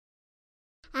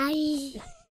Hi.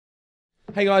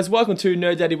 Hey guys, welcome to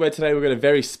Nerd Daddy, where today we've got a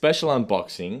very special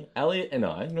unboxing. Elliot and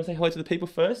I, you want to say hello to the people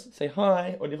first? Say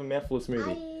hi, or do you have a mouthful of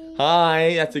smoothie?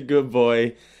 Hi, that's a good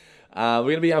boy. We're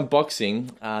going to be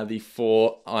unboxing the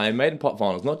 4 Iron Maiden pop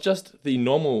vinyls. Not just the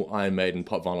normal Iron Maiden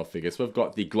pop vinyl figures, we've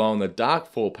got the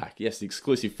glow-in-the-dark 4-pack. Yes, the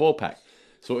exclusive 4-pack.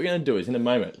 So what we're going to do is, in a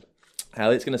moment,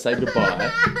 Elliot's going to say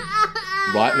goodbye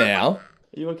right now.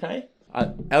 Are you okay?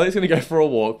 Ellie's going to go for a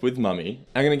walk with Mummy.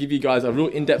 I'm going to give you guys a real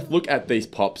in-depth look at these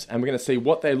pops, and we're going to see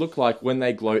what they look like when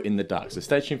they glow in the dark. So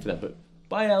stay tuned for that. But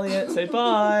bye, Elliot. Say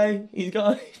bye. He's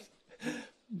gone.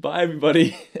 Bye,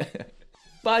 everybody.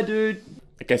 Bye, dude.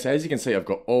 Okay, so as you can see, I've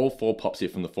got all 4 pops here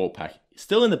from the 4-pack.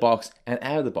 Still in the box and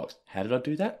out of the box. How did I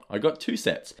do that? I got 2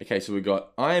 sets. Okay, so we've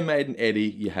got Iron Maiden Eddie,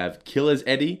 you have Killer's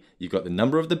Eddie, you've got the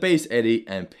Number of the Beast Eddie,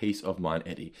 and Peace of Mind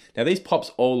Eddie. Now these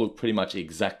pops all look pretty much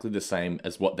exactly the same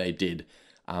as what they did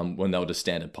when they were just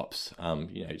standard pops.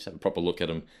 You just have a proper look at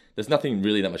them. There's nothing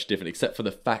really that much different except for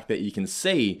the fact that you can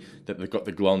see that they've got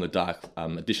the glow-in-the-dark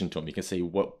addition to them. You can see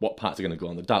what parts are going to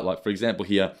glow in the dark. Like for example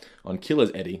here on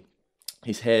Killer's Eddie,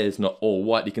 his hair is not all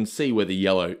white. You can see where the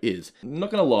yellow is. I'm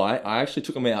not going to lie, I actually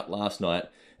took him out last night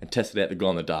and tested out the glow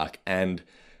in the dark. And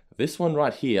this one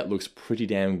right here looks pretty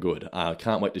damn good. I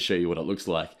can't wait to show you what it looks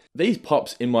like. These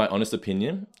pops, in my honest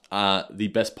opinion, are the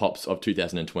best pops of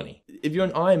 2020. If you're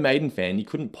an Iron Maiden fan, you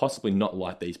couldn't possibly not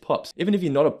like these pops. Even if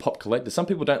you're not a pop collector, some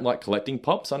people don't like collecting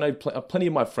pops. I know plenty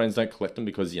of my friends don't collect them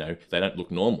because, they don't look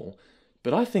normal.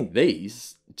 But I think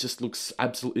these just looks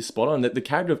absolutely spot on. The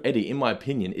character of Eddie, in my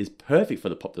opinion, is perfect for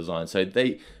the pop design. So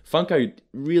Funko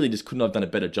really just couldn't have done a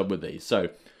better job with these. So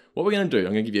what we're going to do,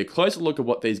 I'm going to give you a closer look at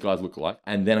what these guys look like,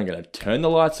 and then I'm going to turn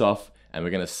the lights off, and we're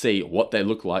going to see what they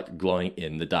look like glowing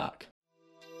in the dark.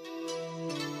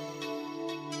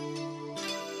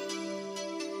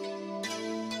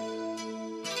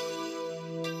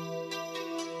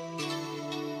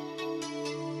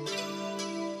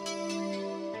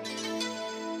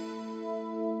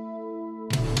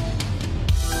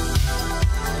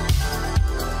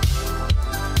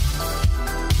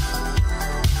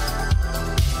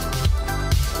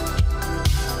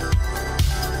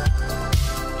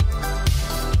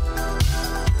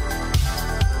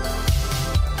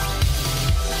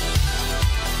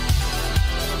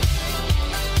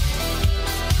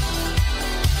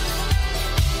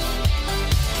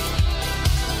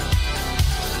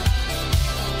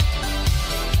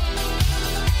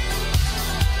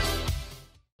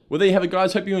 Well, there you have it,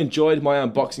 guys. Hope you enjoyed my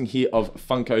unboxing here of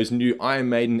Funko's new Iron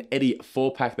Maiden Eddie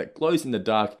 4-pack that glows in the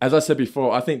dark. As I said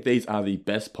before, I think these are the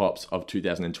best pops of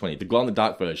 2020. The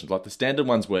glow-in-the-dark versions, like the standard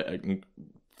ones, were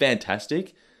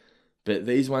fantastic, but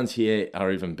these ones here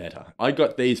are even better. I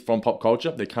got these from Pop Culture.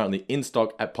 They're currently in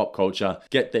stock at Pop Culture.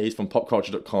 Get these from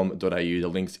popculture.com.au. The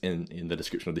link's in the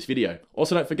description of this video.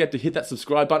 Also, don't forget to hit that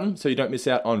subscribe button so you don't miss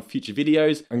out on future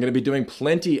videos. I'm going to be doing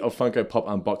plenty of Funko Pop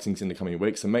unboxings in the coming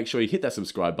weeks, so make sure you hit that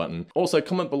subscribe button. Also,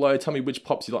 comment below, tell me which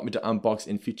pops you'd like me to unbox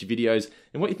in future videos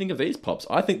and what you think of these pops.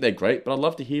 I think they're great, but I'd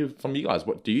love to hear from you guys.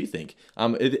 What do you think?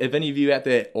 If any of you out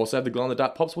there also have the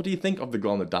glow-in-the-dark pops, what do you think of the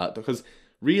glow-in-the-dark? Because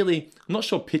really, I'm not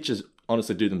sure pictures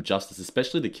honestly do them justice,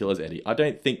 especially the Killer's Eddie. I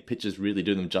don't think pictures really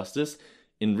do them justice.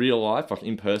 In real life, like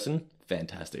in person,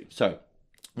 fantastic. So,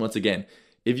 once again,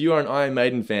 if you are an Iron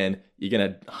Maiden fan, you're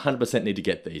going to 100% need to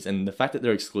get these. And the fact that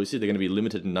they're exclusive, they're going to be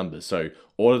limited in numbers. So,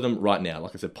 order them right now.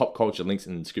 Like I said, Pop Culture, links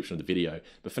in the description of the video.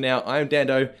 But for now, I am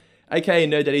Dando, aka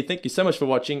Nerd Daddy. Thank you so much for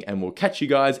watching, and we'll catch you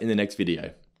guys in the next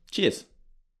video. Cheers.